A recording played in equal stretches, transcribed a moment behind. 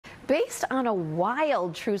Based on a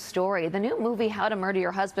wild true story, the new movie How to Murder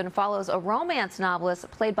Your Husband follows a romance novelist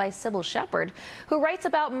played by Sybil Shepherd who writes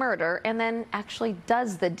about murder and then actually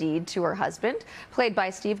does the deed to her husband, played by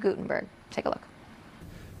Steve Guttenberg. Take a look.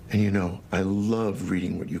 And you know, I love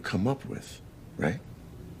reading what you come up with, right?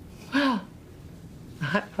 Well,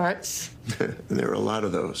 hot parts. There are a lot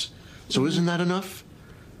of those. So isn't that enough?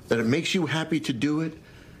 That it makes you happy to do it,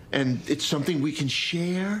 and it's something we can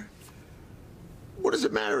share? What does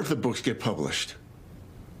it matter if the books get published?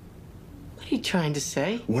 What are you trying to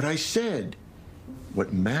say? What I said.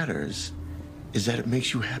 What matters is that it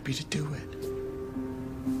makes you happy to do it.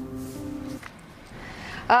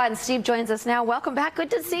 And Steve joins us now. Welcome back. Good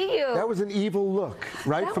to see you. That was an evil look,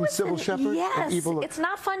 right, from Sybil Shepherd? Yes. An evil look. It's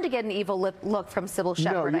not fun to get an evil look from Sybil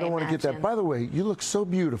Shepherd. No, you don't want to get that. By the way, you look so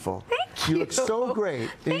beautiful. Thank you. You look so great.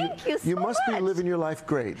 Thank you so You must much. be living your life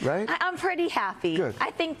great, right? I'm pretty happy. Good.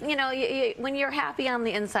 I think, you know, when you're happy on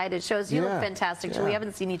the inside, it shows. You look fantastic, too. We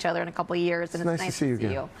haven't seen each other in a couple of years, and it's nice to see you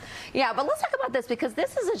again. Yeah, but let's talk about this, because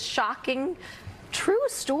this is a shocking true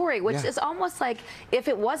story, which is almost like if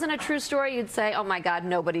it wasn't a true story, you'd say, oh my God,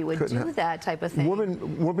 nobody would do that type of thing.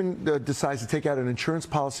 Woman decides to take out an insurance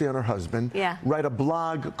policy on her husband, write a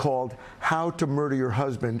blog called How to Murder Your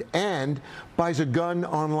Husband, and buys a gun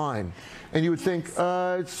online. And you would think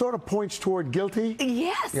it sort of points toward guilty.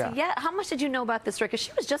 Yes, yeah. How much did you know about this story? Because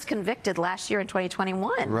she was just convicted last year in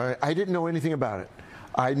 2021. Right. I didn't know anything about it.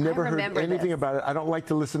 I never heard anything about it. I don't like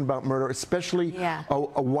to listen about murder, especially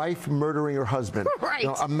a wife murdering her husband. Right. You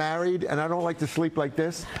know, I'm married, and I don't like to sleep like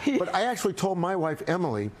this. But I actually told my wife,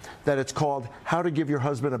 Emily, that it's called How to Give Your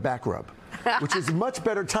Husband a Back Rub, which is a much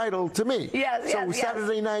better title to me. So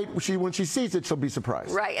Saturday night, when she sees it, she'll be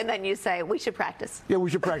surprised. Right, and then you say, we should practice. Yeah, we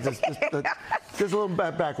should practice. Just a little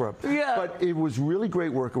back rub. But it was really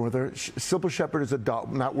great working with her. Sybil Shepherd is a doll.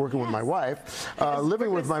 Not working with my wife.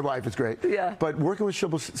 Living with my wife is great. But working with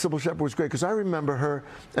Sybil Shepherd was great, because I remember her,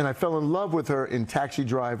 and I fell in love with her in Taxi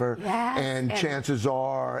Driver and Chances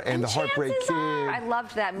Are and The Heartbreak Kid. I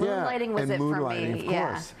loved that. Moonlighting was it for me. Of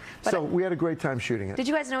course. So we had a great time shooting it. Did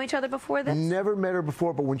you guys know each other before this? Never met her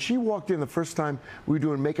before, but when she walked in the first time we were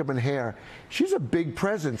doing makeup and hair, she's a big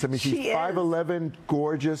presence. I mean, she's 5'11",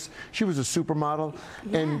 gorgeous. She was a supermodel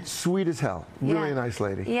and sweet as hell. Really a nice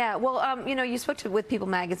lady. Yeah, well, you know, you spoke with People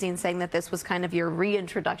magazine saying that this was kind of your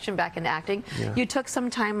reintroduction back into acting. You took some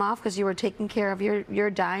time off because you were taking care of your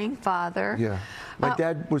dying father. My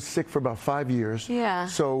dad was sick for about 5 years.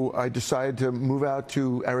 So I decided to move out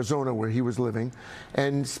to Arizona, where he was living,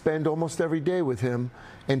 and spend almost every day with him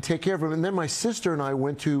and take care of him. And then my sister and I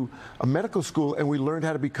went to a medical school, and we learned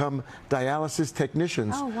how to become dialysis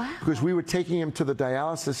technicians. Oh, wow. Because we were taking him to the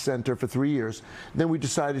dialysis center for 3 years. Then we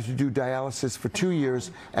decided to do dialysis for 2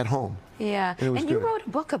 years at home. Yeah, and you wrote a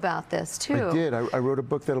book about this, too. I did. I wrote a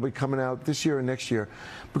book that'll be coming out this year and next year.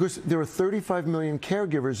 Because there are 35 million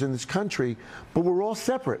caregivers in this country, but we're all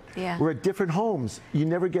separate. We're at different homes. You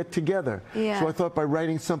never get together. So I thought by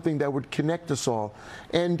writing something that would connect us all.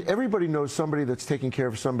 And everybody knows somebody that's taking care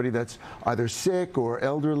of somebody that's either sick or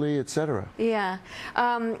elderly, etc.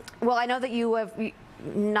 Well, I know that you have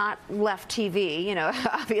not left TV, you know,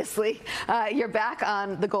 obviously. You're back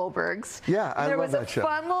on the Goldbergs. I love that show. There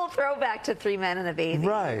was a fun little throwback to Three Men and a Baby,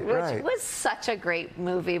 which was such a great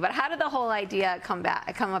movie. But how did the whole idea come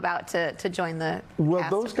about to join the Well,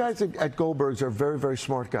 cast those guys at Goldbergs are very, very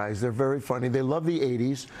smart guys. They're very funny. They love the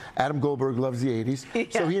 80s. Adam Goldberg loves the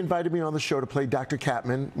 80s. So he invited me on the show to play Dr.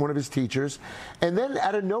 Catman, one of his teachers. And then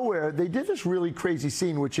out of nowhere, they did this really crazy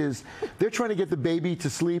scene, which is they're trying to get the baby to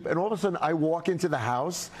sleep, and all of a sudden I walk into the house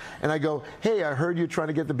and I go, hey, I heard you trying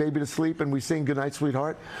to get the baby to sleep, and we sing Goodnight,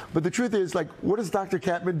 Sweetheart. But the truth is, like, what is Dr.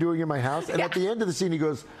 Catman doing in my house? And at the end of the scene, he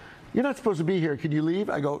goes, you're not supposed to be here. Can you leave?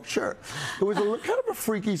 I go, sure. It was kind of a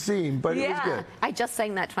freaky scene, but it was good. I just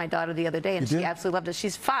sang that to my daughter the other day, and she absolutely loved it.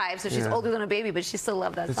 She's 5, so she's older than a baby, but she still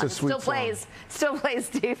loved that song. It's a sweet song. Still plays,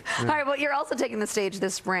 Steve. All right, well, you're also taking the stage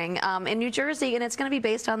this spring in New Jersey, and it's going to be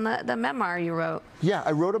based on the memoir you wrote. Yeah,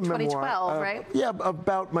 I wrote a memoir. 2012, right? Yeah,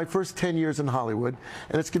 about my first 10 years in Hollywood,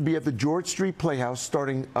 and it's going to be at the George Street Playhouse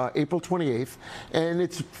starting April 28th, and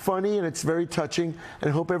it's funny and it's very touching, and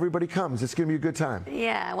I hope everybody comes. It's going to be a good time.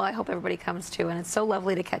 Yeah, well, I hope everybody comes too, and it's so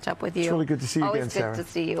lovely to catch up with you. It's really good to see you again, Sarah. Always good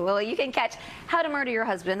to see you. Well, you can catch How to Murder Your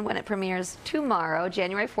Husband when it premieres tomorrow,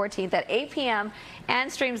 January 14th at 8 p.m.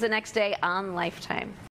 and streams the next day on Lifetime.